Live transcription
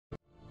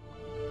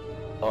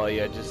Oh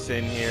yeah, just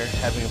sitting here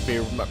having a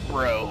beer with my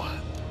bro.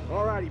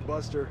 Alrighty,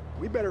 Buster.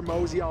 We better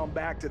mosey on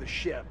back to the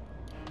ship.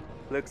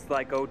 Looks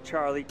like old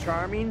Charlie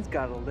Charming's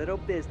got a little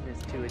business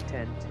to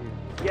attend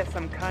to. Yes,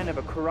 I'm kind of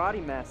a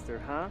karate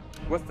master, huh?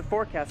 What's the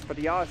forecast for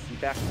the Odyssey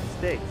back to the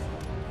States?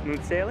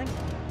 Smooth sailing?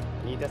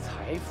 你的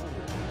财富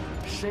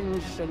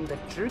深深的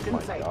植根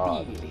在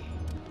地里。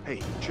 Hey,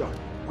 Chuck,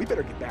 we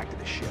better get back to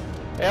the ship.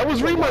 Hey, I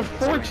was reading my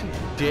fortune,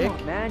 dick. Come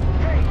on, man.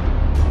 Hey!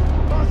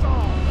 Buzz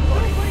off!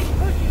 Nobody's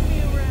pushing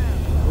me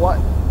around! What?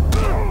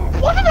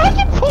 What did I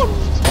get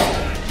pushed?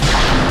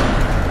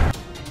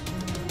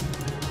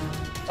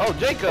 Oh,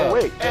 Jacob! Oh,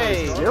 wait,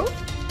 hey! Still?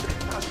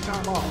 How's your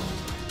time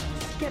off?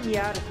 Just get me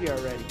out of here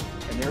already.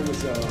 And there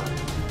was a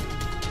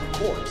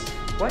corpse.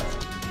 What?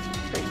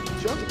 Hey,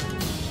 Chuck,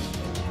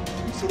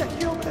 you see that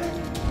kid over there?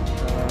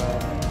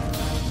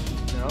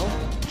 No?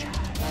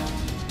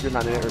 You're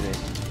not near me.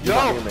 Yo,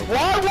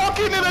 why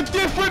walking in a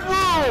different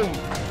room?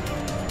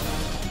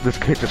 This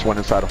kid just went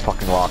inside a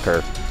fucking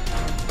locker.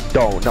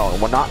 No,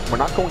 we're not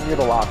going near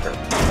the locker.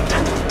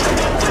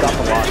 I got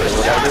the locker. You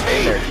We're shot not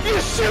in there. me! You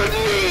shoot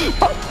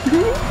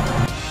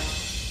me!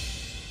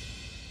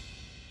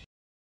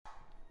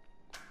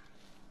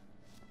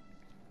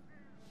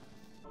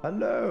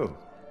 Hello,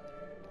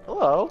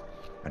 Hello.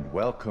 and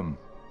welcome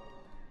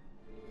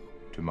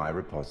to my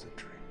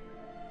repository.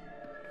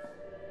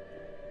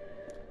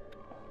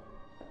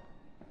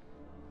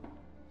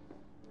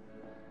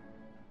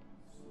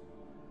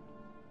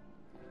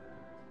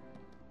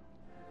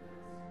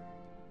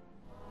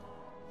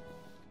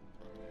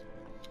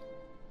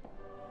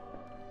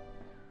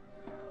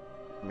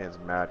 Man's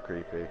mad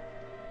creepy.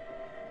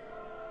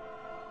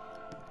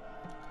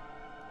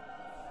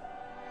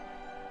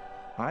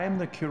 I am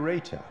the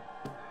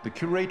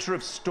curator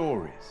of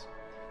stories.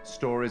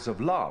 Stories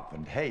of love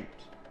and hate,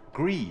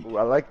 greed Ooh,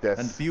 I like this.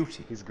 and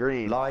beauty. He's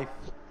green. Life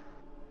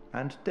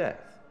and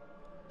death.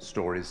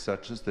 Stories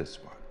such as this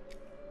one.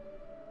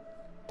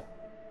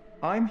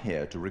 I'm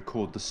here to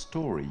record the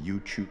story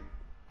you choose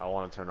I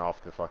want to turn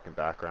off the fucking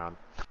background.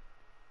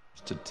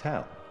 to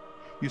tell.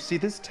 You see,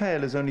 this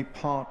tale is only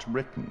part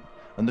written,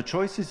 and the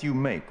choices you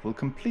make will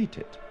complete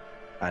it,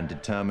 and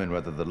determine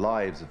whether the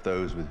lives of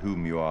those with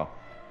whom you are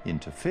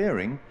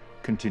interfering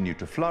continue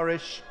to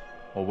flourish,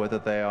 or whether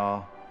they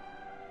are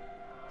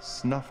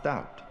snuffed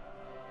out.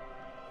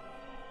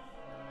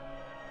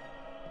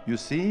 You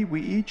see,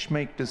 we each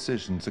make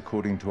decisions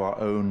according to our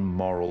own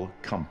moral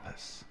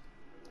compass,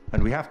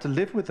 and we have to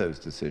live with those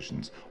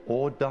decisions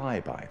or die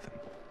by them.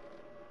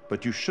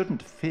 But you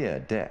shouldn't fear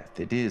death.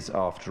 It is,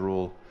 after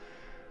all,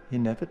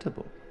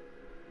 inevitable.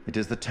 It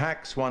is the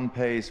tax one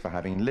pays for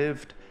having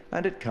lived,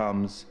 and it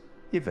comes,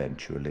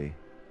 eventually,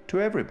 to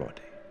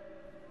everybody.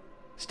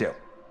 Still,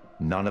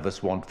 none of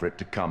us want for it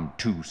to come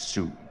too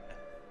soon,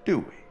 do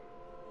we?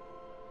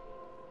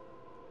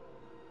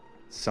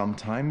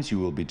 Sometimes you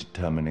will be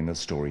determining a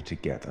story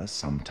together,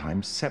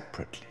 sometimes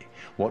separately.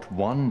 What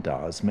one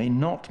does may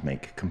not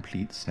make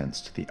complete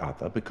sense to the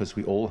other because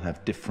we all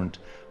have different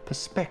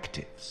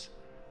perspectives.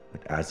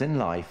 But as in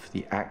life,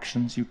 the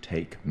actions you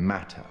take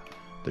matter.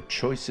 The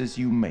choices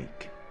you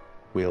make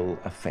will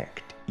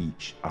affect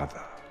each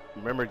other.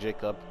 Remember,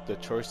 Jacob, the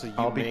choices you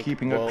I'll make be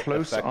keeping will a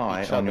close affect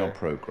eye each on your other.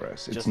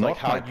 progress. It's Just not like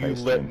how my you place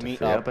to lit me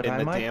interfere, up but in I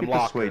the might damn be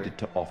locker. persuaded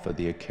to offer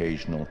the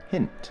occasional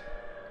hint.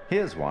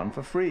 Here's one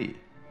for free.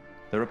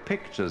 There are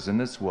pictures in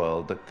this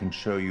world that can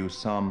show you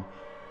some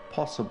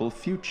possible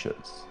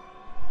futures.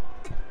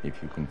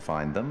 If you can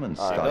find them and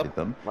study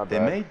them, My they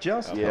bad. may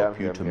just Yeah, help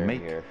I'm you here, to I'm here,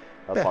 make I'm here.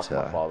 I'll talk to my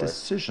better father.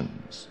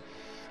 decisions.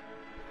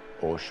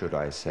 Or should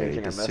I say,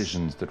 Anything I missed?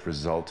 decisions that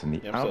result in the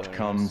Yeah, I'm still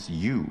outcomes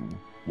you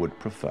would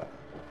prefer.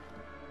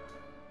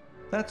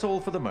 That's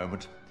all for the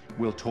moment.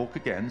 We'll talk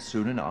again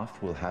soon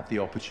enough. We'll have the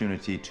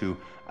opportunity to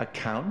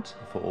account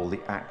for all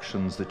the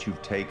actions that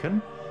you've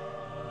taken,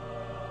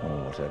 or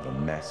whatever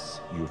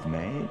mess you've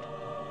made.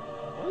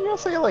 Why are you gonna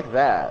say it like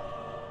that?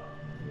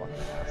 Fucking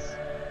ass.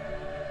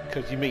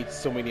 Because you made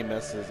so many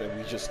messes and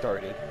we just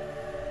started.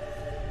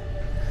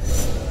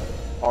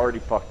 Already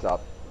fucked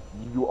up.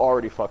 You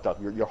already fucked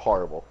up. You're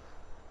horrible.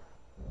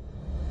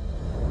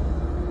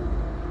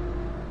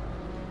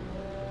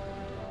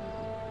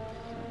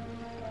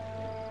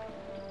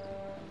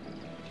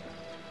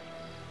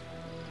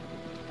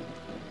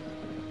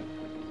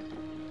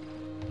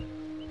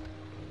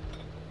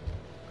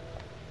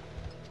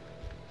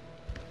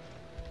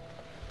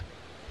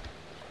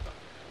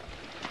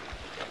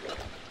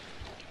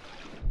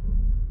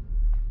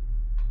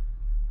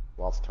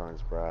 Lost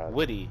turns, Brad.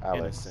 Witty,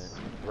 Alex.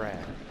 innocent,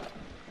 Brad.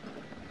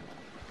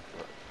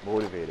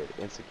 Motivated,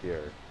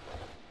 insecure.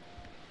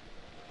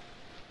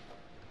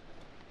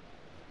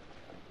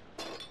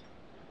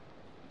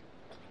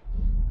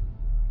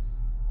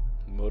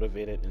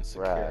 Motivated,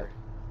 insecure. Brad.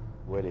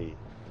 Witty,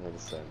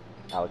 innocent.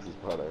 Alex's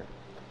brother.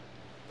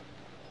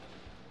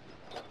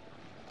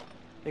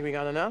 Think we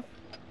got enough?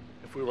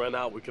 If we run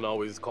out, we can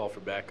always call for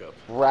backup.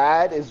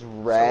 Brad is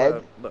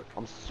red. Look,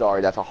 I'm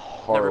sorry, that's a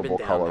horrible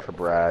down color there for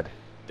before. Brad.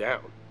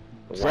 Down.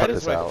 Red Check is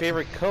this my out.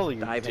 favorite color,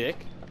 you Diving.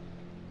 dick.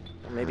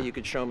 maybe you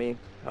could show me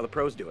how the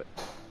pros do it.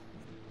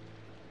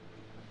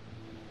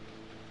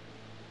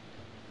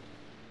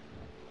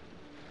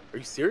 Are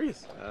you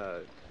serious?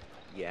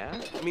 Yeah?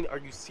 I mean, are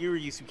you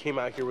serious you came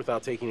out here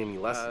without taking any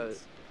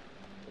lessons?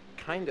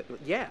 Kind of,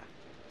 yeah.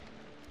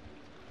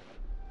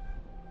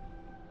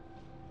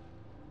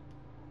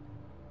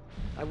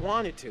 I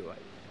wanted to. I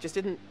just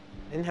didn't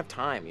have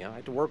time, you know? I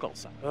had to work all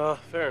summer.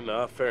 Fair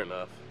enough, fair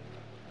enough.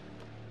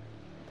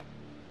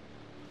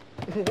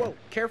 Whoa,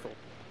 careful.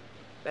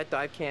 That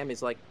dive cam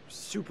is, like,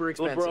 super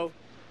expensive. Well, bro,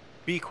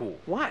 be cool.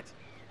 What?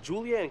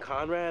 Julia and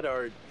Conrad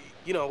are,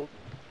 you know,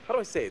 how do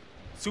I say it?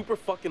 Super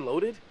fucking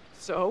loaded.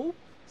 So?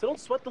 So don't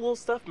sweat the little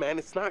stuff, man.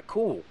 It's not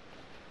cool.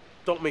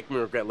 Don't make me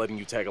regret letting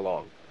you tag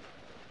along.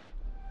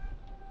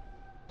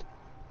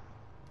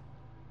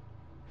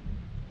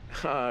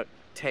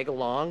 Tag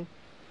along?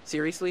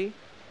 Seriously?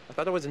 I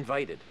thought I was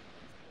invited.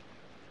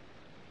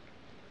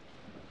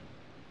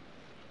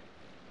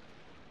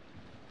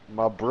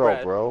 My bro,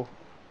 Brad. bro.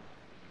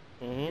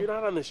 You're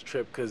not on this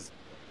trip because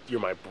you're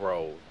my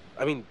bro.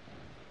 I mean,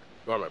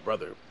 you are my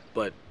brother,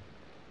 but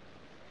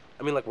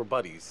I mean, like, we're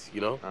buddies,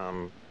 you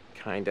know?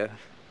 Kinda.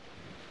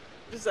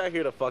 Just out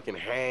here to fucking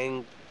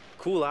hang,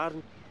 cool out,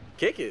 and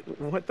kick it.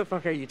 What the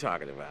fuck are you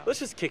talking about? Let's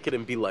just kick it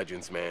and be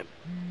legends, man.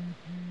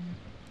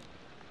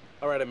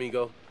 All right,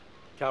 amigo.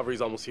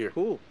 Calvary's almost here.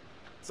 Cool.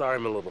 Sorry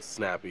I'm a little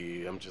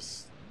snappy. I'm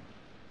just...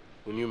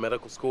 When you in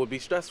medical school would be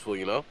stressful,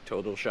 you know?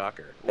 Total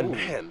shocker. And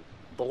man,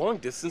 the long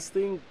distance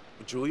thing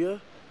with Julia,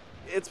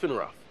 it's been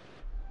rough.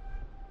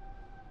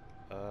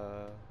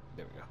 There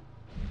we go.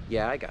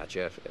 Yeah, I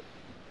gotcha. It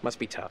must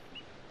be tough.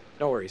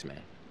 No worries,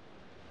 man.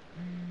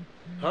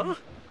 Huh?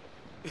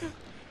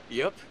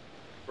 Yep.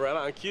 Right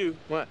on cue.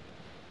 What?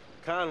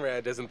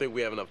 Conrad doesn't think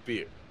we have enough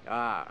beer.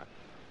 Ah,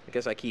 I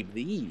guess I keep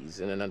these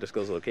in an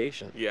undisclosed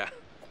location. Yeah.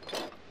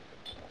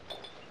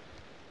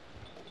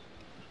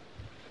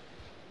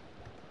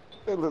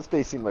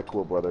 They seem like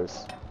cool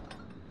brothers.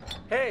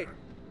 Hey.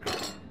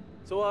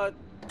 So,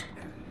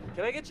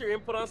 can I get your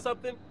input on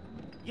something?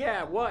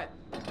 Yeah, what?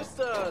 Just,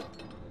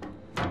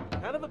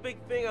 kind of a big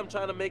thing I'm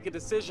trying to make a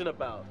decision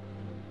about.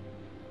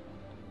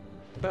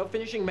 About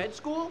finishing med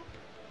school?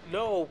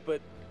 No,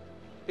 but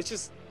it's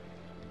just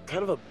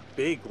kind of a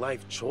big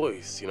life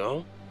choice, you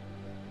know?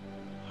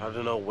 I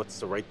don't know what's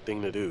the right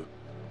thing to do.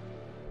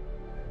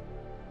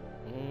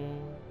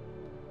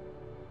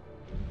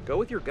 Go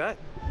with your gut.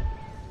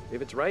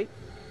 If it's right,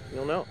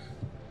 you'll know.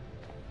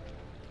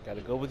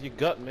 Gotta go with your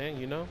gut, man,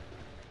 you know?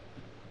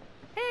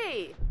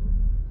 Hey!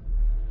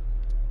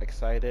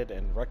 Excited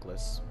and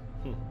reckless.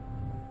 He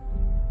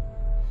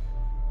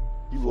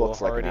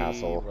looks like an Foolhardy,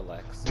 asshole.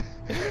 Relaxed.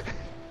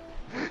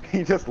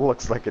 He just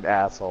looks like an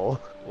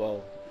asshole.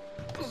 Well,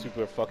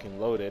 super fucking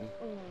loaded.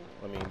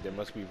 I mean, there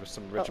must be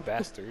some rich Oh.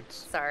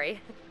 bastards. Sorry.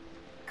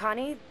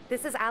 Connie,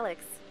 this is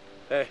Alex.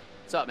 Hey.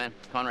 What's up, man?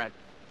 Conrad.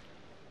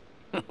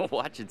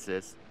 Watch it,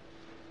 sis.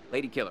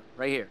 Lady killer,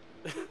 right here.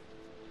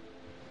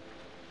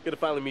 Good to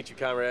finally meet you,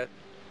 Conrad.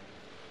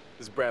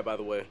 This is Brad, by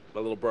the way,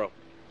 my little bro.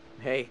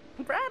 Hey.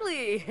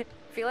 Bradley!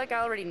 Feel like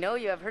I already know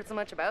you. I've heard so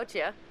much about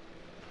you.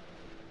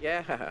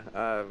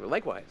 Yeah,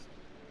 likewise.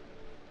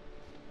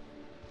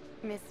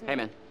 Miss me? Hey,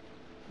 man.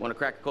 Want to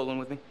crack a cold one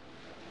with me?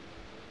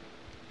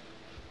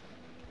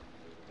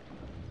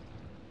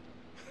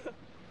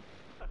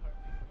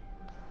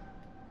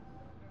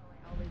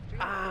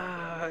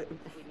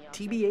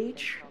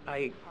 TBH,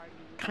 I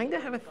kinda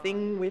have a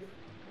thing with,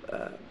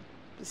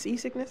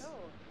 seasickness.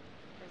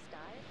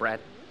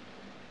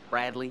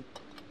 Bradley.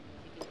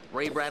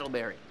 Ray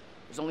Brattleberry.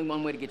 There's only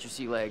one way to get your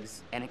sea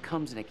legs, and it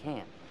comes in a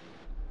can.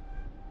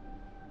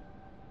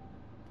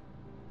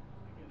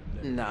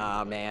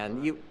 Nah,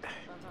 man, you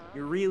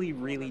really,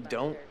 really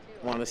don't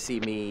want to see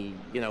me,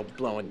 you know,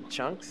 blowing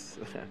chunks?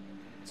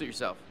 Suit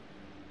yourself.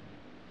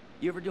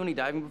 You ever do any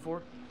diving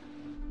before?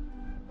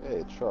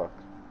 Hey, Chuck.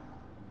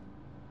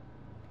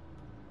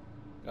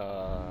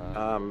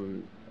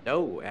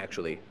 No,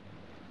 actually.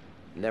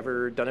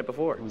 Never done it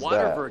before. Who's Water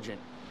that? virgin.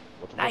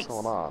 What's Nice.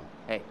 going on?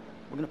 Hey,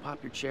 we're gonna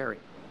pop your cherry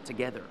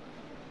together.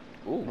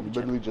 Ooh, I'm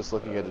literally just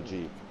looking at a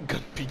Jeep.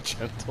 Gonna be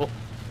gentle.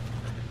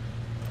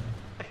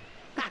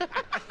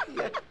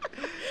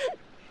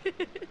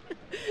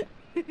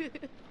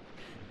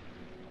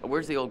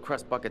 Where's the old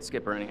crust bucket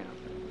skipper anyhow?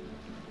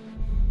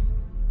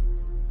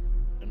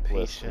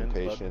 Impatient,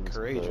 Impatient, but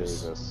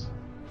courageous.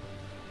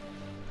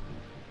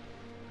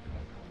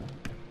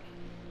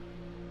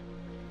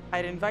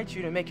 I'd invite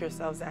you to make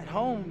yourselves at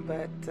home,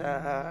 but,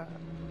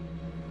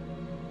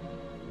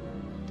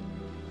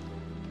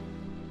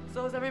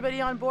 So is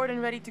everybody on board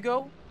and ready to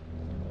go?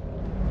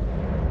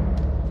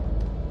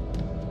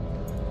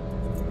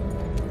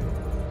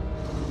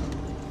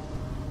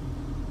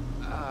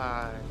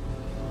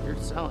 You're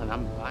selling,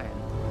 I'm buying.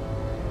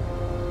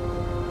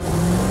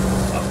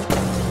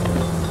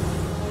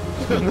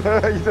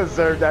 He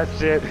deserved that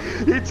shit.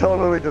 He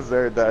totally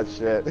deserved that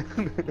shit.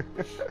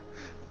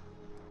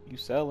 You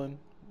selling,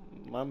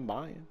 I'm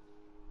buying.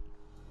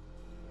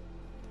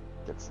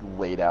 Gets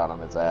laid out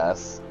on his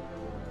ass.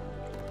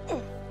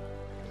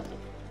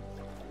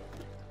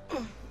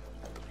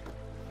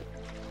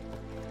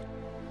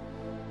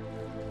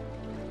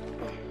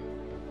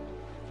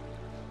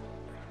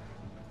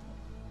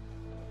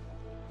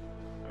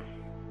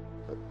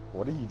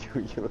 What are you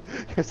doing?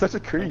 You're such a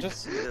creep.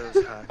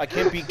 I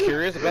can't be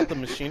curious about the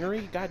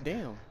machinery? God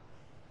damn.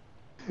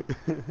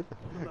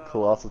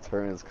 Colossal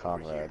turn is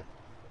Conrad.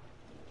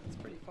 It's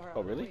pretty far Oh,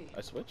 out really? of the way.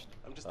 I switched?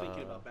 I'm just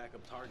thinking about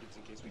backup targets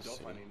in case we don't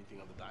find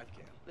anything on the dive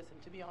cam. Listen,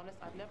 to be honest,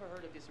 I've never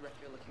heard of this wreck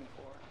you're looking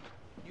for.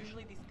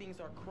 Usually these things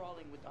are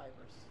crawling with divers.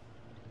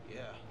 Yeah.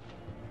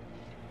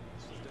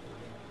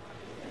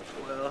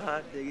 Well,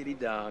 hot diggity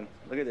dong.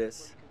 Look at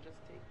this.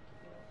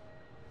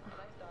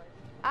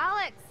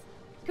 Alex,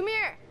 come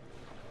here.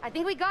 I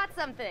think we got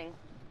something.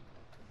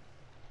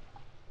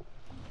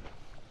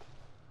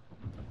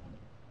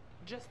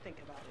 Just think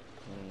about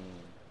it.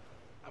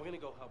 I'm gonna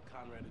go help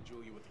Conrad and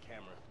Julia with the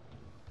camera.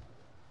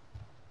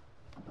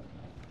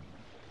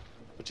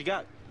 What you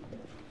got?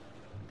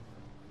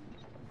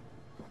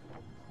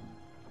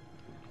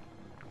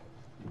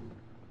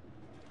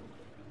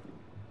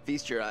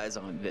 Feast your eyes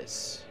on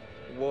this.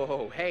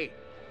 Whoa, hey,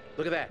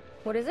 look at that.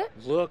 What is it?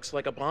 Looks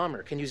like a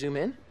bomber. Can you zoom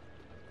in?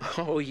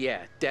 Oh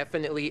yeah,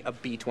 definitely a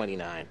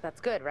B-29.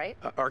 That's good, right?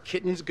 Our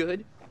kitten's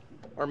good.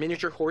 Our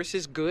miniature horse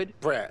is good.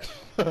 Brad.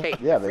 Hey,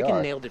 Yeah, they freaking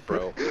are. nailed it,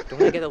 bro.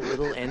 Don't I get a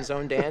little end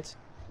zone dance?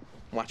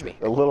 Watch me.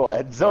 A little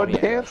end zone Oh, yeah.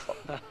 dance?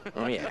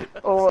 Oh yeah.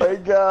 Oh my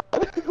god.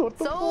 What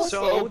the So,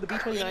 So the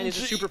B-29 is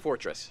a super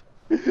fortress.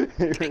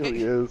 It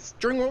really is.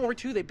 During World War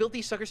II, they built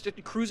these suckers to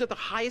cruise at the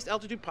highest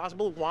altitude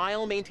possible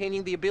while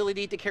maintaining the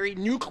ability to carry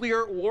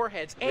nuclear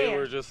warheads. They And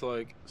were just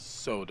like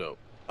so dope.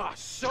 ah,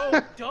 so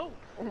dope.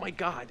 Oh my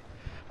god.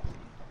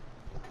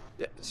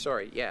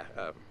 Sorry, yeah.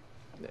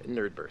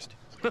 Nerd burst.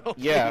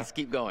 Yeah. Please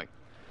keep going.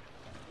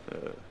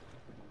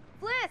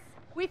 Bliss,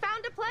 we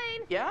found a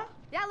plane. Yeah?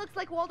 Yeah, looks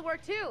like World War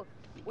II.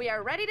 We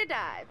are ready to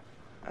dive.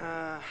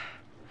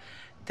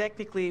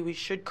 Technically, we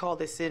should call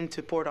this in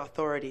to port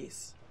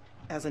authorities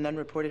as an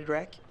unreported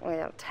wreck.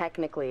 Well,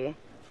 technically.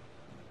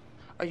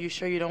 Are you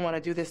sure you don't want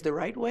to do this the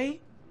right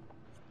way?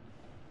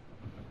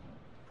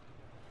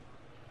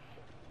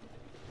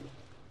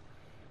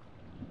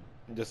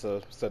 Just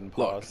a sudden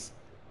pause.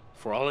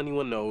 For all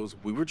anyone knows,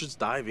 we were just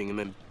diving and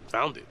then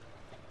found it.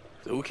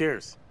 So who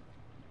cares?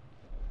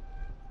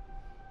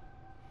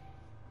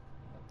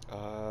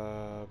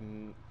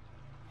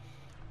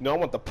 No, I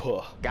want the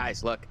puh.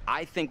 Guys, look,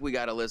 I think we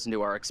gotta listen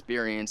to our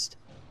experienced,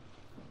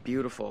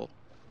 beautiful,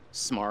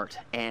 smart,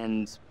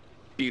 and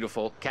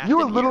beautiful captain. You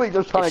were literally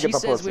here. just trying If to get the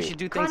she says we pussy. should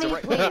do things Connie, the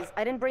right please.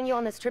 I didn't bring you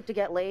on this trip to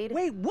get laid.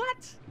 Wait,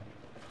 what?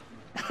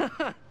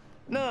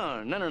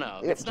 No. Yeah,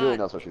 It's Julie not.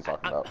 knows what she's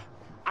talking about.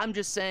 I'm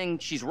just saying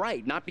she's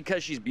right, not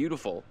because she's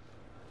beautiful.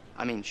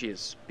 I mean, she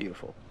is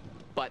beautiful,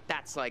 but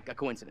that's like a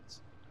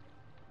coincidence.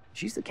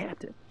 She's the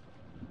captain.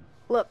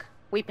 Look,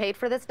 we paid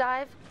for this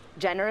dive.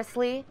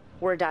 Generously,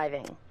 we're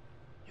diving.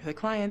 You're the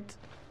client.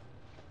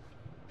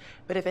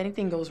 But if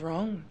anything goes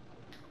wrong,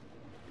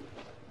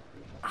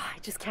 I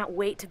just can't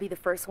wait to be the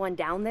first one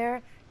down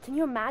there. Can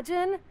you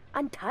imagine?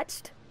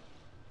 Untouched?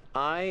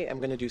 I am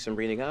gonna do some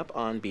reading up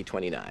on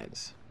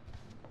B-29s.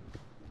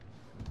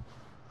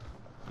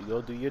 You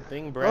go do your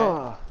thing, Brad.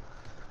 Oh,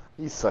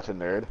 he's such a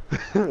nerd.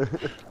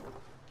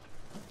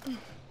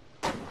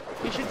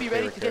 we should be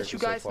ready Favorite to get you character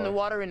so guys in the far.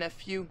 water in a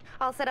few.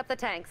 I'll set up the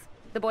tanks.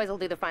 The boys will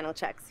do the final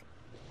checks.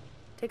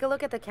 Take a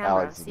look at the camera,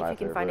 Alex is see my if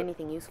you can find favorite.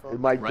 anything useful. It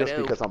might just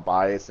Righto. because I'm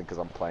biased and because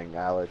I'm playing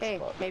Alex. Hey,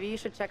 but... maybe you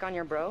should check on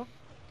your bro.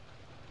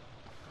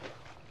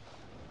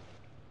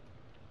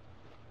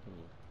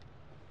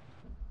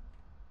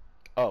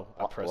 Oh,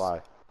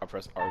 Why? I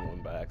pressed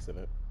R1 by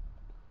accident.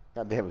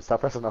 God damn it!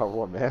 Stop pressing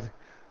R1, man.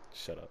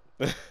 Shut up.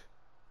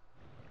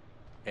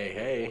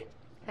 Hey.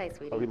 Hey,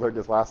 sweetie. Oh, we learned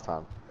this last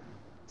time.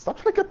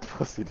 Stop trying to get the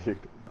pussy, dude.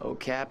 Oh,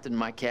 Captain,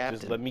 my captain.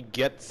 Just let me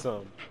get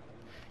some.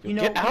 You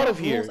know, get we out have of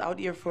here. rules out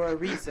here for a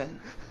reason.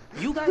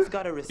 You guys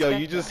gotta respect.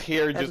 you just that.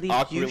 hear At just least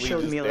awkwardly you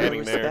showed just me a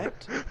little standing there.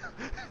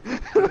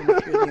 respect. Even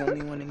if you're the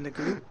only one in the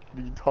group.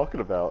 What are you talking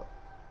about?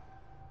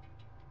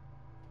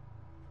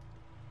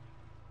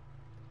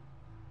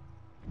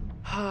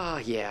 Ah,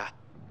 yeah.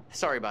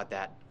 Sorry about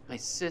that. My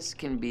sis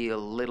can be a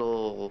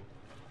little,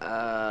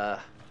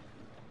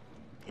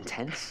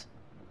 intense.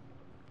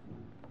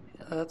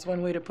 That's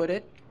one way to put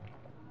it.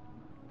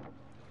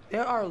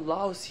 There are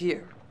laws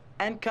here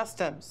and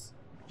customs.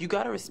 You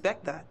gotta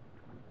respect that.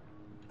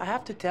 I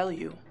have to tell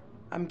you,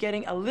 I'm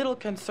getting a little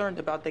concerned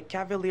about the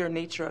cavalier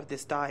nature of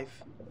this dive.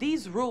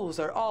 These rules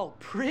are all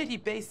pretty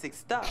basic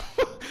stuff.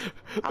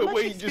 How The much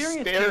way you just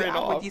experience do you staring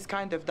have with off. these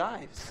kind of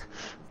dives?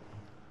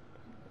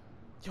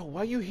 Yo,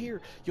 why you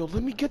here? Yo,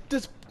 let me get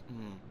this.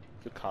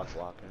 You're cock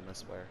blocking, I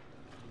swear.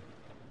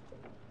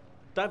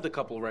 Dived a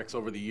couple wrecks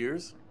over the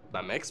years.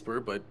 Not an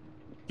expert, but,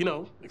 you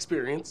know,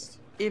 experienced.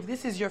 If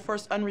this is your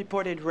first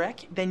unreported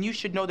wreck, then you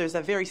should know there's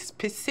a very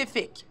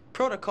specific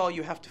protocol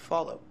you have to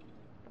follow.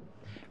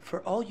 For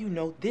all you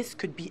know, this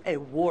could be a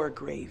war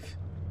grave.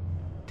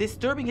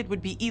 Disturbing it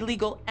would be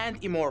illegal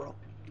and immoral.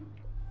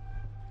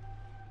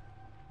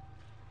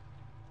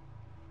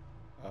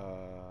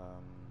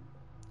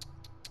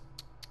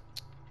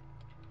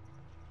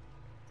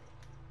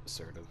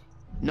 Assertive.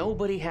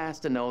 Nobody has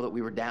to know that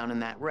we were down in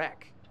that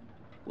wreck.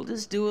 We'll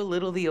just do a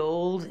little of the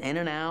old in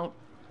and out.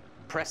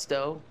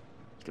 Presto.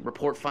 You can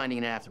report finding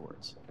it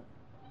afterwards,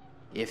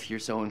 if you're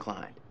so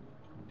inclined.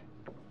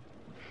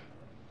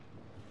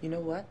 You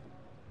know what?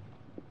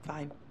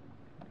 Fine.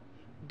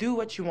 Do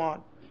what you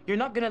want. You're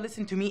not gonna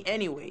listen to me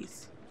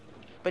anyways.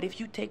 But if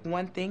you take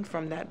one thing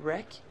from that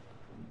wreck,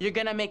 you're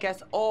gonna make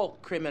us all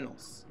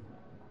criminals.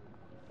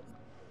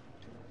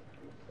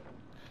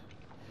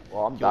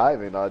 Well, I'm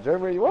diving.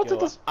 Jeremy, you want to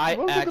Yo, just? I you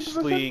wanna take a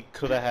actually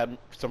could have had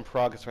some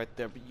progress right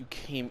there, but you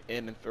came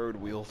in and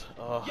third wheeled.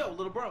 Yo,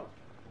 little bro.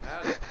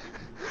 position?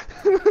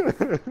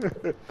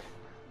 If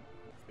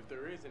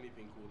there is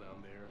anything cool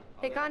down there.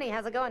 Hey, Connie,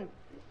 how's it going?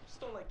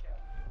 Just don't like cats.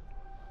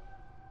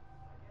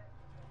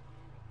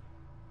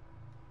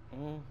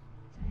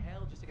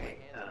 Hell, just to get a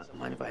hand on something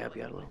Mind if I help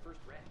you out a little? first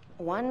wreck.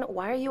 One,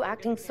 why are you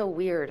acting so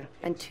weird?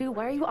 And two,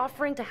 why are you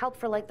offering to help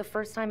for like the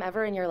first time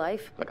ever in your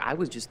life? Look, I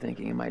was just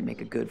thinking it might make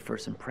a good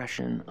first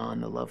impression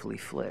on the lovely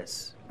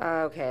Fliss.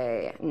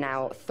 Okay,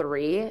 now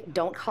three,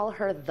 don't call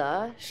her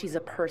the. She's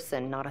a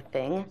person, not a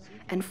thing.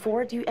 And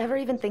four, do you ever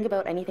even think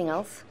about anything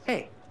else?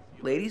 Hey,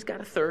 lady's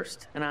got a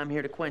thirst, and I'm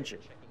here to quench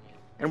it.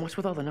 And what's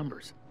with all the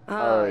numbers? Oh,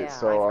 Alright, yeah,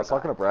 so I was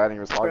talking to Brad and he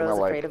was talking Bro's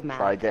about afraid like of math.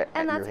 try to get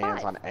And your that's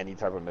hands fine. on any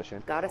type of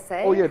mission. Gotta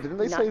say, Oh yeah, didn't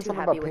they not say too something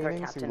happy about with her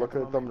paintings? You captain look at the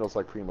at them, moment. there's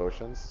like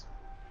pre-motions.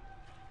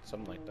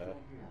 Something like that.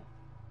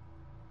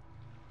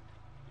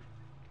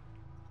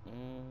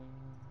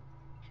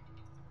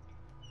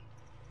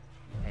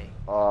 Hey,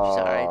 she's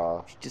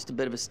alright. She's just a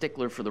bit of a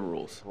stickler for the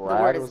rules.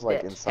 Brad word is was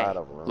like bitch. inside Hey,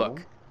 a room.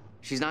 look,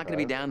 she's not gonna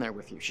be Okay. down there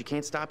with you. She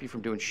can't stop you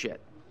from doing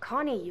shit.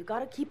 Connie, you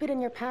gotta keep it in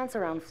your pants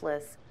around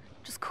Fliss.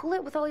 Just cool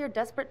it with all your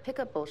desperate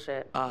pickup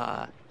bullshit.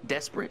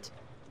 Desperate?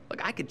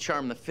 Look, I could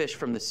charm the fish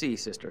from the sea,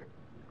 sister.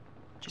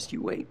 Just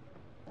you wait.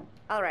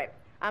 All right,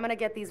 I'm gonna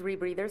get these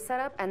rebreathers set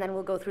up, and then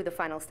we'll go through the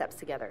final steps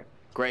together.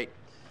 Great.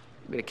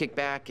 I'm gonna kick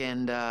back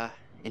and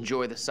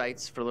enjoy the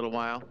sights for a little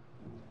while.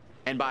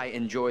 And by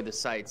enjoy the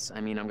sights,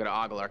 I mean I'm gonna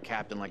ogle our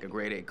captain like a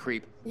grade A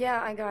creep.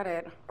 Yeah, I got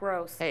it.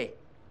 Gross. Hey,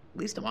 at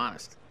least I'm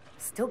honest.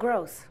 Still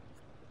gross.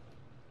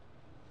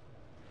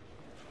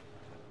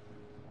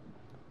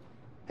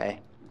 Hey,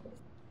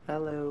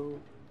 Hello.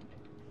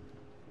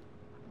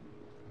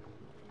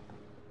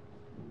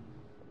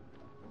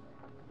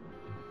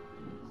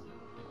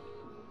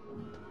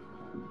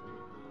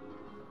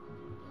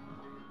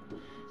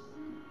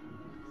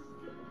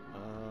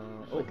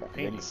 Oh, Like I'm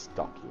painting. getting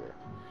stuck here.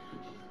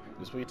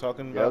 This what you're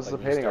talking Yeah, about? this is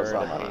Like the when you painting I was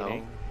started talking about.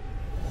 painting?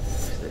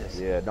 what's this?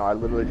 Yeah, no, I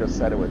literally just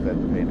said it with it,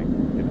 the painting.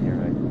 Didn't hear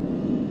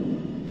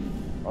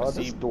me. Oh, I this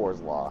see- door's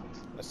locked.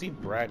 I see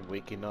Brad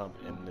waking up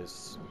in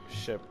this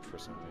ship for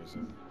some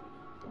reason.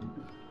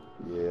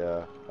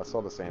 Yeah, I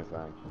saw the same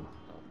thing.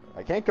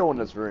 I can't go in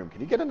this room.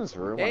 Can you get in this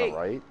room on Hey, the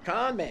right?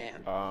 con man.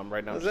 Right now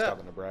I'm What's just up?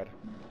 talking to Brad.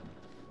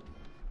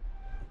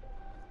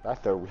 I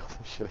throw wheel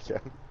shit again.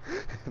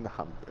 Nah,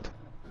 I'm good.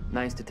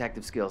 Nice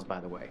detective skills,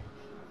 by the way.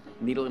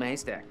 Needle in a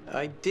haystack.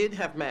 I did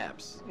have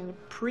maps and a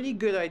pretty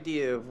good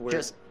idea of where.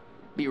 Just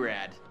be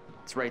rad.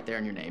 It's right there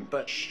in your name.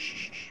 But Shh,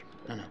 shh, shh.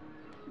 No, no.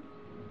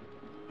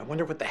 I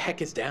wonder what the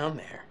heck is down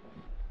there.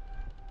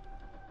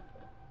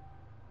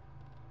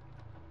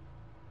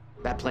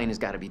 That plane has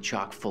got to be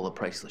chock full of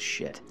priceless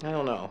shit. I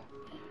don't know.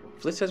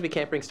 Fliss says we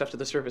can't bring stuff to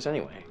the surface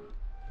anyway.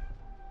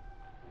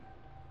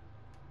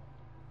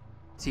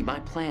 See, my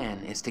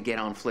plan is to get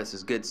on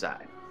Fliss's good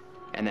side.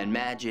 And then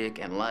magic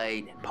and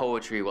light and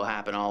poetry will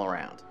happen all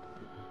around.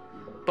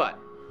 But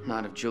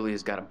not if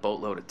Julia's got a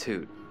boatload of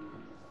toot.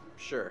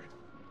 Sure.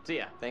 So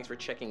yeah, thanks for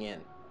checking in.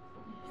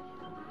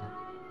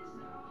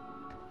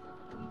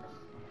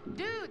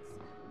 Dudes,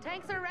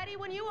 tanks are ready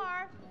when you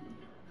are.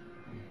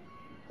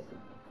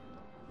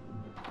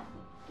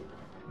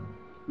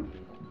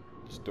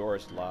 This door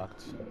is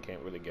locked.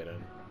 Can't really get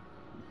in.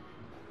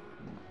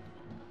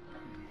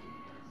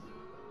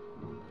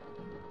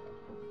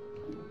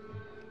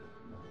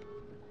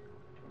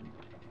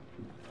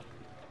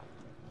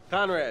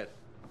 Conrad,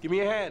 give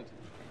me a hand.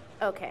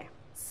 Okay,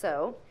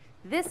 so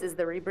this is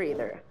the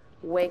rebreather.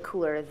 Way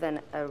cooler than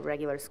a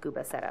regular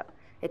scuba setup.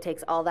 It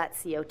takes all that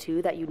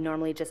CO2 that you'd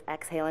normally just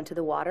exhale into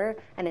the water,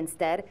 and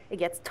instead, it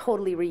gets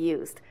totally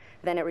reused.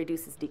 Then it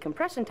reduces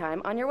decompression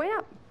time on your way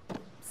up.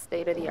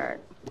 State of the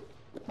art.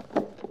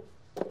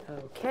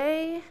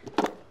 Okay,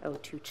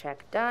 O2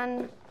 check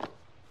done.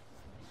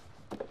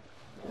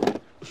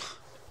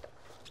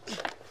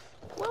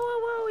 Whoa, whoa,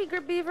 whoa,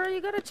 Eager Beaver,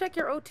 you gotta check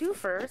your O2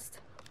 first.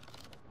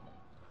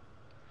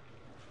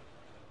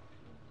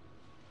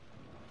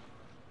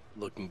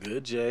 Looking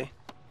good, Jay.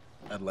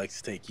 I'd like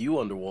to take you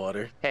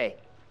underwater. Hey,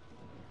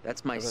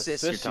 that's my There's a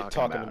sis sis you're you're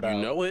talking talking about. about.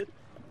 You know it?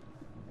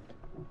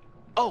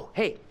 Oh,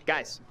 hey,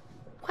 guys.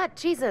 What?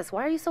 Jesus,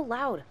 why are you so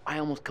loud? I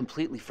almost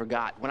completely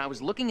forgot. When I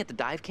was looking at the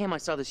dive cam, I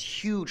saw this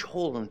huge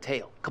hole in the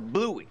tail.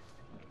 Kablooey.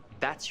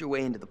 That's your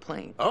way into the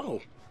plane.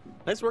 Oh,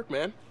 nice work,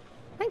 man.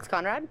 Thanks,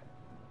 Conrad.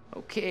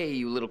 Okay,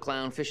 you little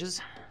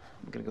clownfishes.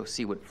 I'm gonna go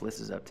see what Fliss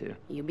is up to.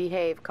 You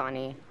behave,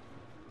 Connie.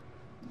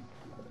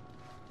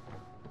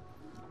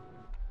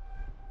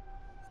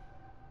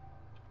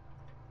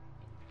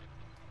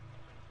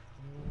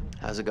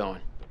 How's it going?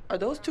 Are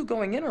those two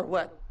going in or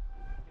what?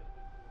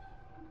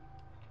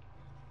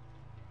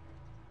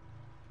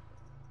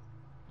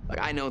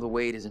 I know the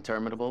wait is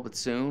interminable, but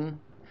soon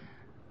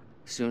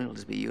it'll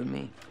just be you and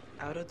me.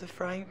 Out of the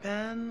frying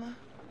pan.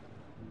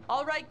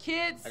 All right,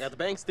 kids. I got the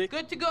bang stick.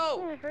 Good to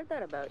go. I heard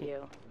that about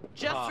you.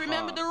 Just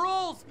remember the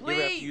rules, You ever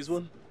have to please. use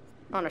one?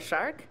 On a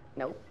shark?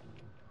 Nope.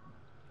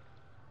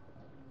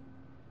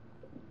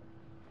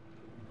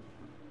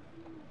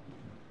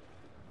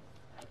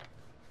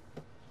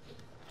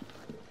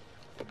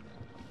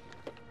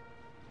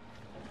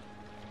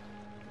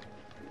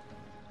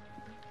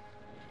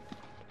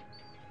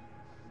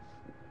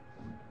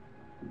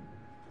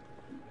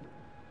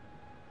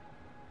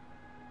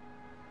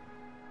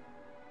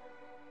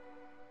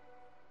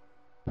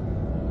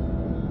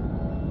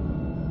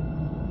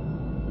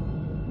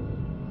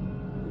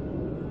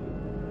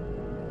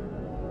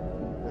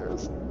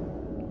 There's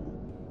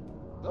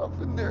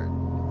nothing there.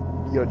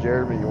 Yo,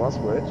 Jeremy, you want to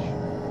switch?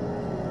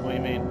 What do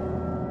you mean?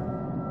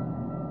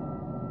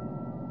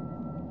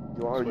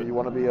 You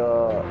want to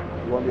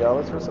be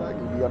Alex for a sec?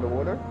 You be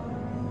underwater?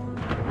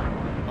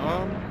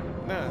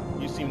 Nah.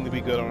 You seem to be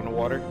good on the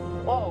water.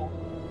 Whoa.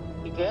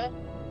 You good?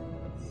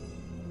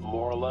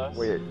 More or less.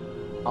 Wait,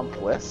 I'm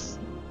Fliss?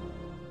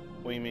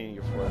 What do you mean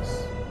you're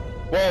Fliss?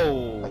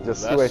 Whoa! I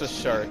just that's switched. a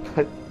shark.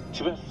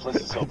 Too bad Fliss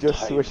is so I just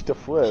tight. switched to She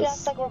acts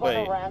Fliss. like we're going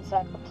Wait. to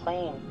ransack the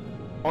plane.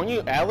 Aren't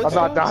you Alex? I'm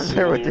not though? down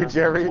there with you,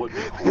 Jerry. You're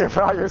by It's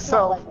not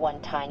yourself. like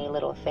one tiny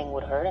little thing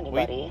would hurt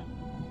anybody.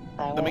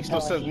 I That won't makes no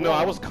tell sense. if you No,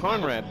 I will. was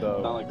Conrad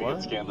though. Not like they What?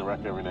 can scan the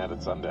wreck every night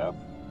at sundown.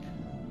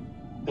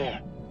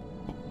 There.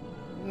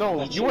 No,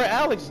 That's you were you.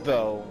 Alex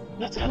though.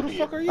 That's Who gotta the be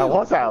fuck it. are you? I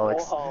was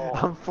Alex. Whoa.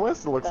 I'm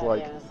Fliss, it looks That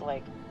like. is,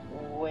 like,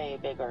 way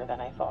bigger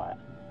than I thought.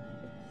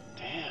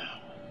 Damn.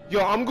 Yo,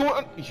 I'm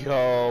going.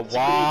 Yo, It's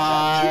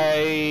why?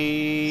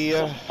 It's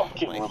a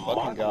fucking My fucking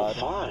remarkable God.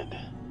 find.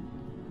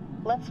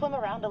 Let's swim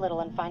around a little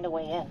and find a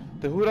way in.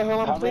 Then who the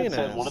hell I'm Conrad playing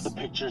said as? one of the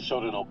pictures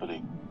showed an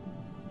opening.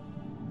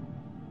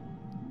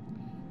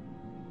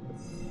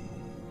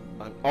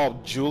 Oh,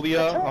 Julia.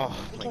 That's her. Oh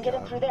We my can get in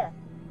God. through there.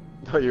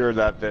 Oh, you're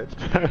that bitch.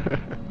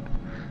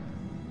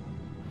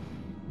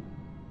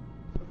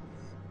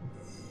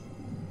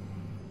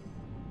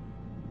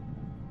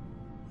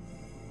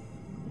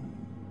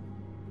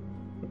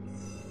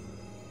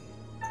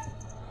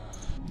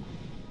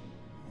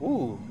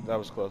 Ooh, that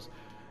was close.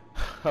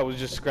 I was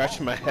just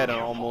scratching my head and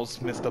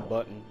almost missed a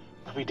button.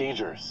 Could be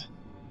dangerous.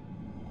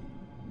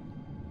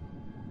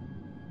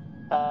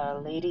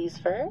 Ladies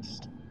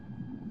first?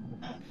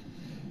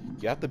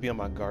 You have to be on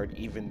my guard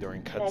even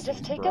during Can I cutscenes,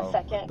 just take bro. a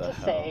second What the to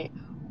hell? say,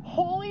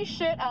 holy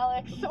shit,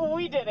 Alex,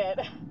 we did it.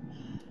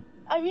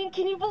 I mean,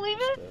 can you believe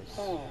it? This.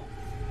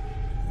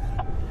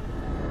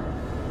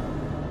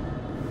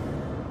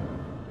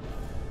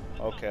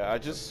 Okay, I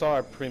just saw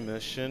a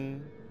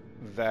premonition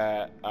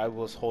that I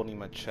was holding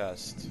my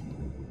chest.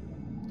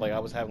 Like I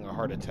was having a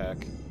heart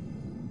attack.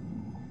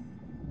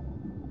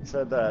 You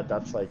said that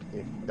that's like,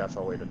 if that's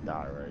a way to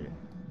die, right?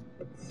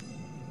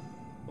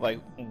 Like,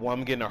 what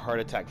I'm getting a heart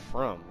attack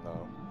from,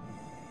 though.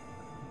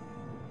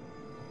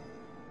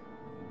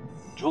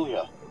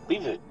 Julia,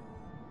 leave it.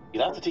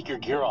 You'd have to take your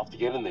gear off to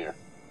get in there.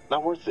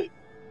 Not worth it.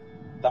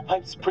 That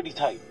pipe's pretty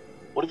tight.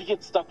 What if you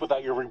get stuck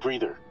without your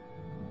rebreather?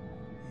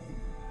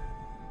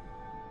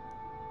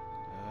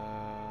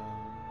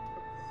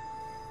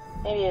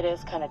 Maybe it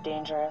is kind of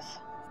dangerous.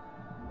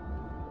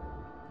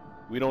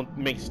 We don't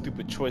make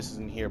stupid choices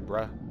in here,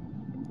 bruh.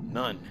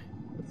 None.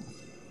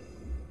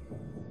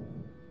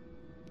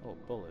 Oh,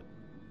 bullet.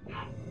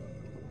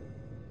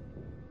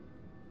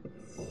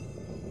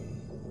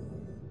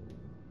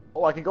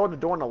 Oh, I can go in the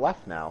door on the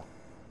left now.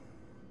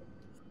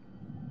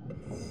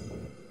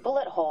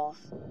 Bullet holes.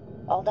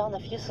 All down the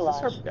Is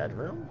fuselage. this our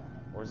bedroom?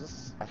 Or is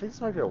this... I think this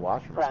might be a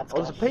washroom. or Brad's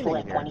something. Oh, gonna there's a painting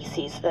in flip when here.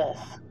 he sees this.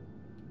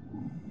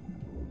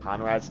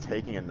 Conrad's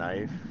taking a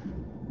knife.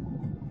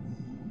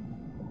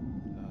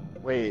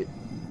 Wait.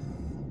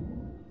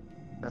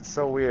 That's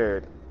so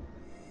weird.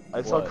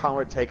 I saw What?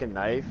 Conrad take a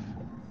knife,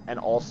 and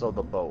also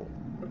the boat.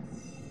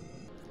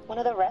 One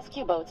of the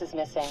rescue boats is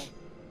missing.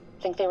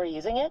 Think they were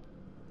using it?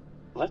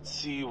 Let's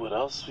see what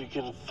else we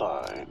can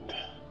find.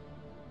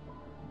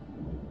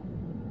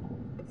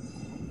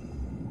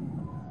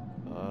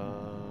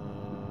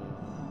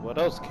 What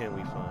else can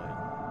we find?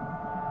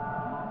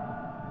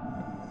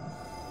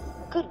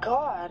 Good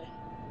God.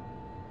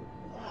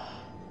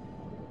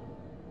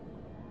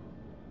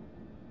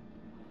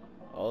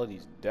 All of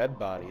these dead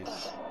bodies.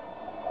 Ugh.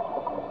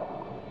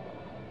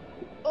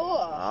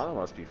 Oh, that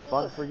must be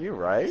fun for you,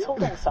 right? He's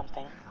holding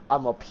something.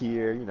 I'm up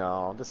here, you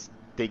know, just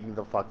digging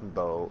the fucking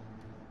boat,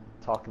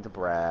 talking to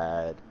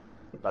Brad.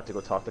 About to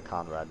go talk to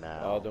Conrad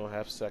now. Oh, don't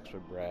have sex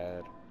with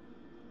Brad.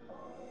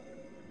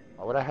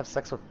 Why would I have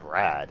sex with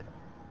Brad?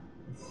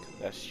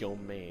 That's your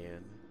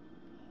man.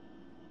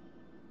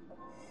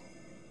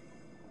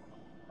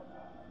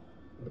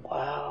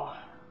 Wow.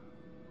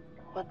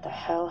 What the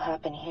hell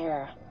happened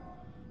here?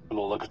 From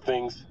the look of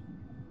things,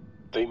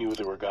 they knew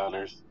they were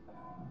goners.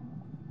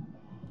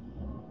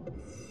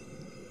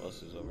 What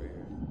else is over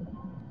here?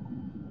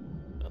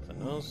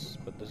 Nothing else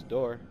but this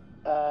door.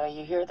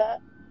 You hear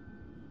that?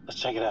 Let's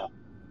check it out.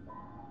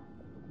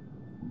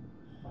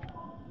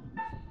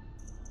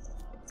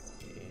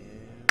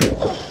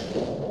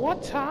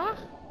 What, huh?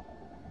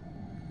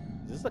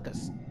 Is this like a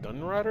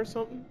stun rod or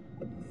something?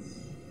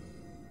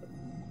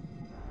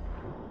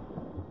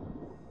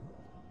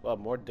 Well,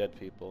 more dead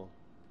people.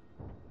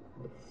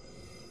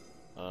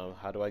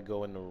 How do I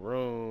go in the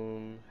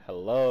room?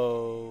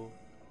 Hello?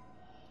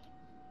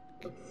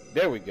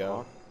 There we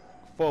go.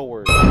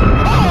 Forward. Oh!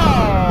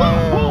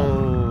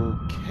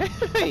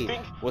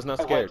 Okay! Was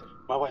not scared.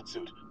 My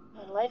wetsuit.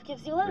 When life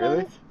gives you lemons.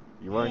 Really?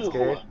 You weren't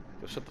scared?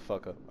 Yo, shut the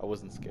fuck up. I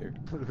wasn't scared.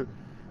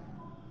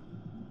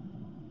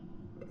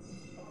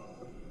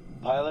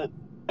 Pilot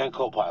and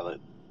co-pilot.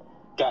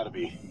 Gotta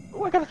be.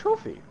 Oh, I got a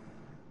trophy.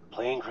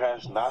 Plane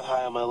crash not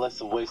high on my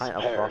list of ways to Pint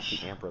of perish.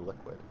 frosty amber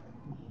liquid.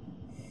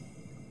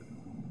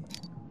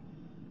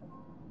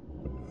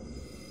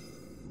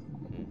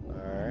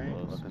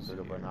 Alright, looking through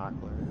the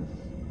binoculars.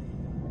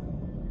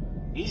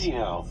 Easy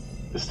now.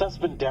 This stuff's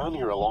been down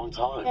here a long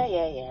time.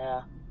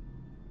 Yeah.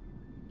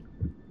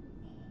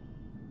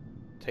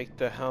 Take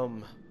the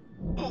helm.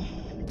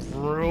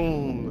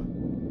 Vroom.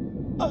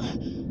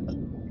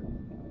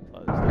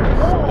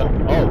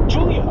 Oh,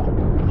 Julia! Oh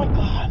my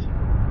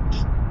god!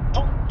 Just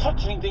don't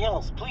touch anything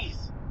else, please.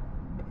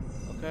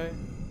 Okay.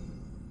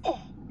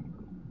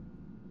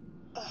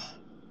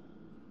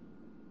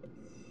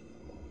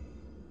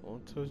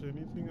 Won't touch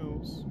anything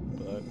else.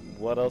 But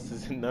what else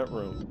is in that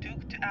room?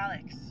 Duke to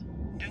Alex.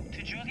 Duke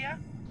to Julia?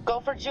 Go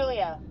for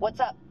Julia. What's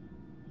up?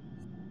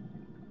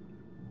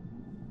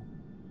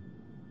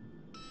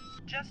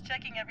 Just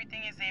checking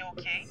everything is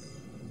A-okay.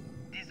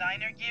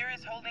 Designer gear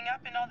is holding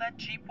up in all that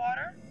cheap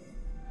water?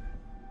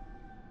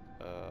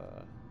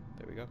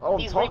 There we go. Oh,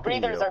 These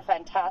rebreathers are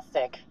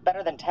fantastic.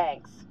 Better than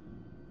tanks.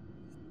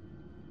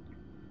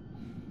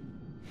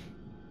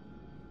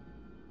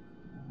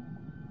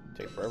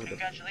 Take forever to...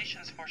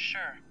 Congratulations for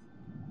sure.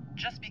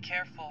 Just be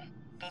careful.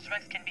 Those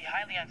wrecks can be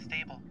highly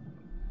unstable.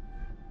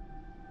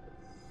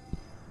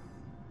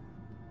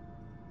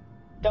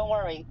 Don't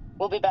worry.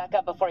 We'll be back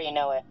up before you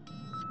know it.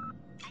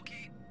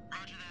 Okay,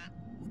 roger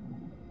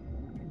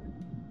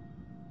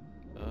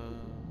that.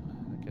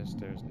 I guess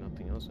there's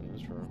nothing else in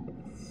this room.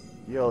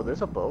 Yo,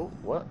 there's a boat?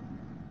 What?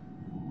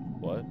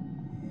 What?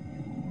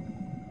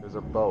 There's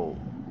a boat.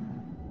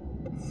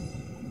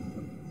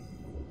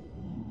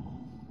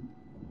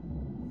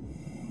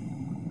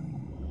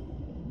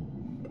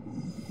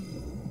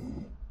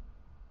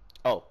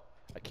 Oh,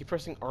 I keep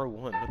pressing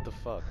R1. What the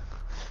fuck?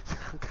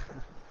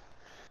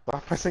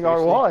 Stop pressing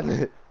Seriously?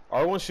 R1.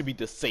 R1 should be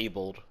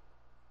disabled.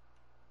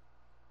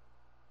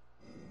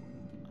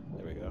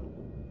 There we go.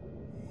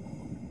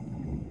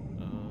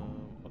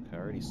 Okay, I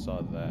already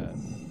saw that.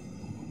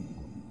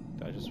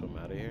 Did I just swim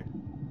out of here?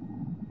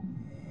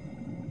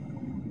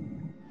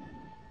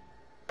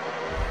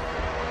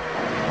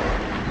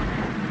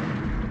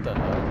 What the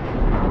hell?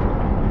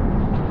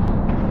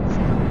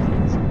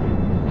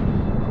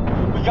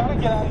 We gotta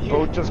get out of here.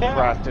 Boat just now.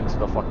 crashed into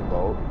the fucking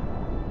boat.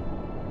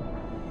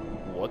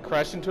 What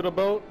crashed into the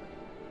boat?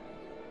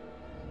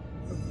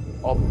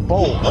 A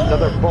boat,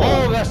 another boat.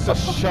 Oh, that's a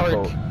fucking shark.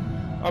 boat.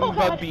 I'm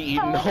about to be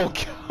eaten.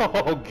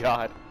 Oh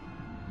god.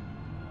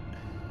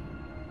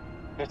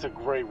 It's a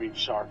gray reef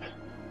shark.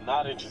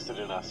 Not interested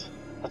in us.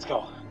 Let's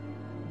go.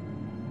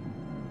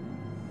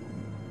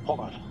 Hold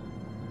on.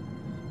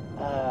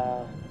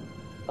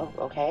 Oh,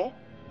 okay.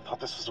 Thought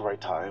this was the right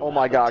time. Oh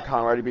my god,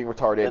 Conrad, you're being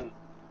retarded. And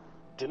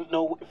didn't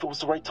know if it was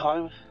the right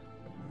time.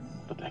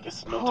 But I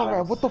guess no time.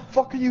 Conrad, what the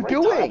fuck are you Right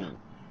doing? time.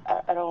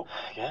 I don't...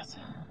 Yes?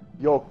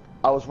 Yo,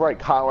 I was right.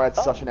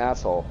 Conrad's such an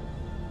asshole.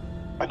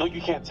 I know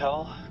you can't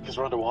tell because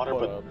we're underwater,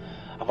 Hold but up.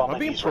 I'm on Am my I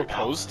being knees right now.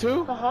 proposed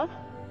to? Uh-huh.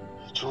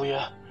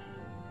 Julia,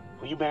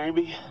 will you marry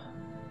me?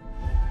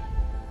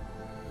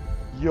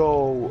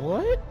 Yo,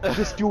 What?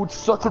 this dude's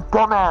such a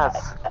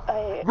dumbass.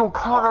 Yo,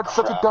 Conrad's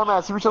such a crap.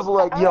 dumbass. He was just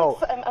like, yo,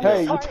 Alex, I'm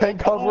hey, you sorry. 10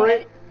 cover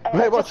it?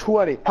 Hey, about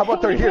 20? How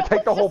about 30? Here,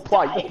 take the whole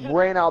plot. You just died.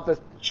 ran out this.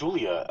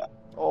 Julia,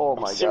 Oh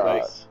I'm my god.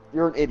 serious.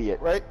 You're an idiot.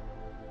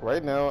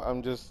 Right now,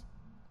 I'm just...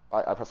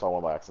 I pressed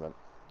R1 by accident.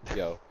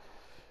 Yo.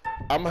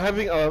 I'm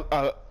having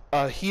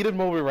a heated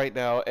moment right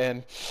now,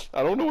 and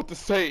I don't know what to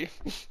say.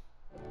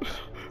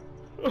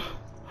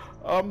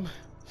 What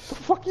the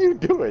fuck are you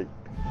doing?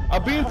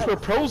 I'm being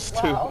proposed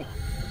to. Wow.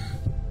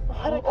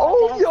 What a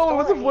Oh, goddamn yo, it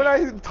was story. when I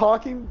was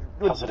talking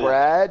with How's it in?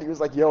 Brad. He was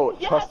like, yo,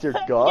 Yes, trust your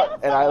yes, gut.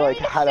 And I, I'm like, ready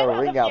to had a shit out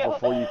ring of out you.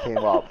 before you came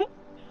up.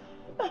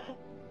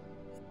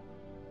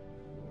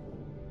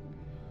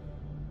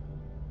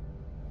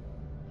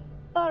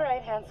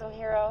 Alright, handsome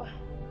hero.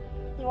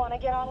 You want to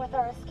get on with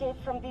our escape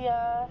from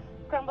the,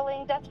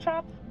 crumbling death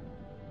trap?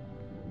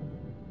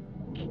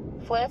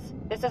 Fliss,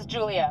 this is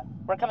Julia.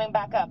 We're coming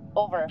back up.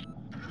 Over.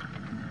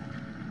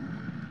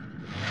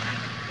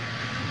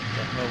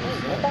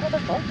 Where'd that other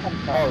boat come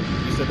from?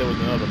 Oh, you said there was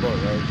another boat,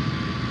 right?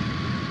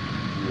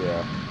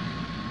 Yeah.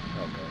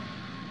 Okay.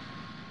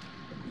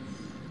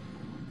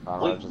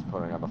 Conrad's just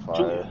putting out the fire.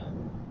 Julia,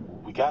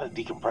 we gotta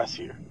decompress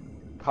here.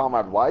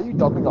 Conrad, why are you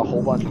dumping a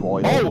whole bunch of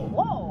oil? Oh!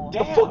 Whoa! The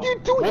fuck are you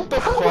doing? What the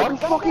Conrad, you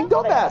fuck? fucking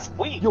dumbass!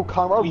 Wait, Yo,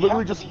 Conrad we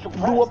literally have to just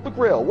decompress. blew up the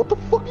grill. What the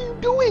fuck are you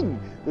doing?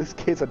 This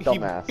kid's a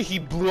dumbass. He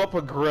blew up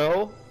a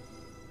grill?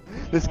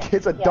 This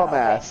kid's a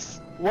dumbass.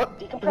 What?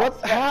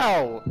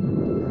 How?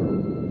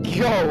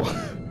 Yo!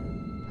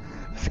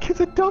 This kid's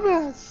a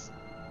dumbass.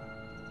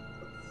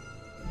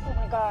 Oh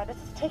my god, this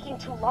is taking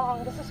too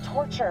long. This is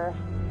torture.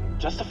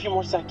 Just a few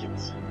more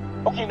seconds.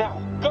 Okay,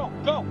 now, go,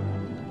 go!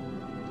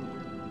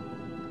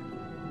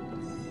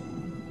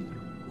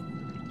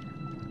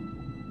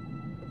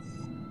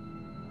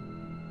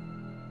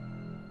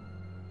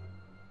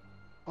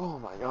 Oh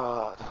my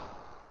god.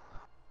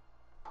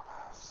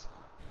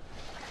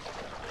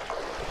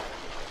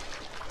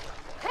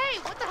 Hey,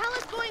 what the hell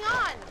is going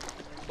on?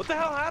 What the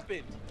hell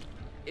happened?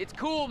 It's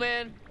cool,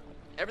 man.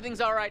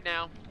 Everything's all right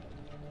now.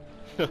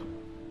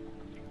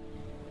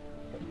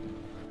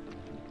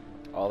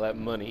 All that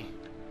money.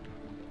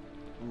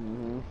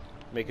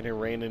 Making it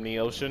rain in the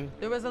ocean.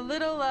 There was a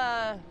little,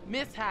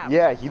 mishap.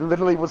 Yeah, he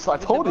literally was, I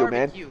With told the you,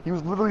 man. barbecue. He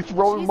was literally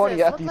throwing Jesus,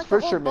 money at looked these like the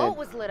whole fishermen. boat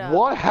was lit up.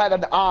 One had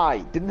an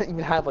eye. Didn't even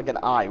have like an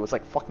eye. It was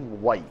like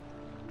fucking white.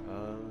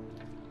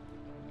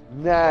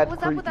 Mad What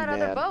was creepy, up with that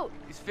man. other boat?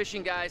 These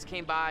fishing guys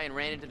came by and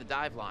ran into the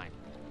dive line.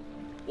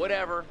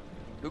 Whatever.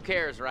 Who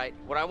cares, right?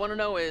 What I want to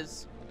know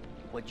is,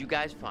 what'd you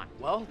guys find?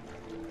 Well,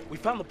 we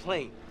found the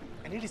plane,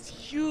 and it is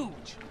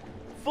huge,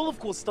 full of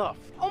cool stuff.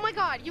 Oh my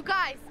god, you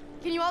guys!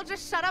 Can you all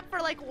just shut up for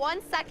like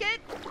 1 second?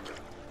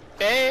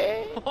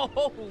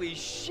 Holy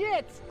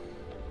shit!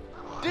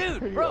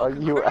 Dude, bro, Are you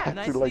congrats. acting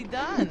Nicely like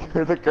done.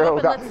 you're the girl?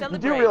 Come up and Now, let's you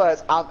do celebrate.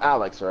 realize I'm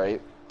Alex,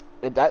 right?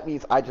 And that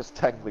means I just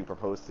technically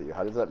proposed to you.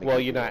 How does that make Well,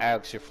 you you're feel? not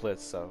Alex, you're Flitz,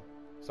 so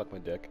suck my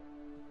dick.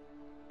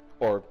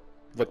 Or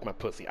lick my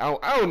pussy. I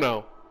don't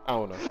know. I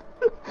don't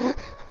know.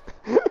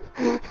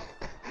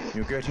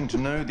 You're getting to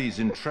know these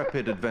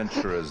intrepid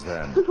adventurers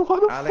then. Why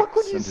the Alex fuck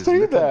would you and his say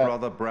little that?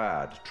 brother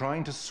Brad,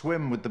 trying to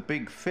swim with the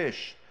big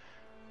fish.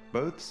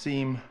 Both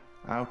seem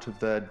out of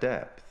their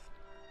depth.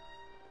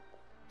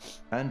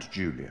 And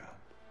Julia,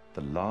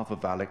 the love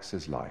of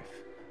Alex's life,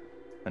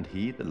 and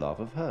he the love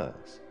of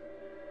hers.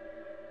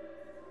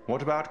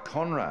 What about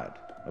Conrad?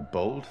 A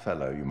bold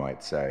fellow, you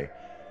might say.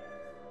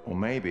 Or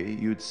maybe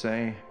you'd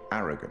say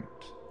arrogant.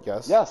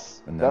 Yes.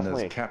 Yes, And then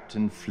definitely. there's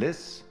Captain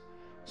Fliss,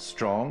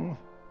 strong,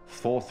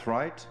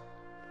 forthright,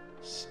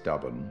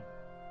 stubborn.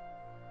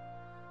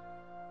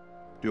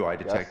 Do I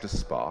detect a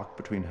spark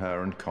between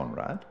her and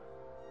Conrad?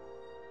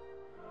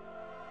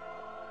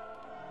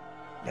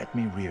 Let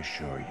me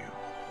reassure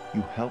you,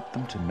 you help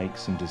them to make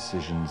some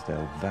decisions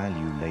they'll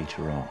value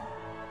later on.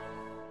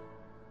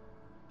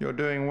 You're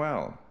doing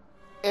well.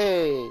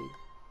 Hey.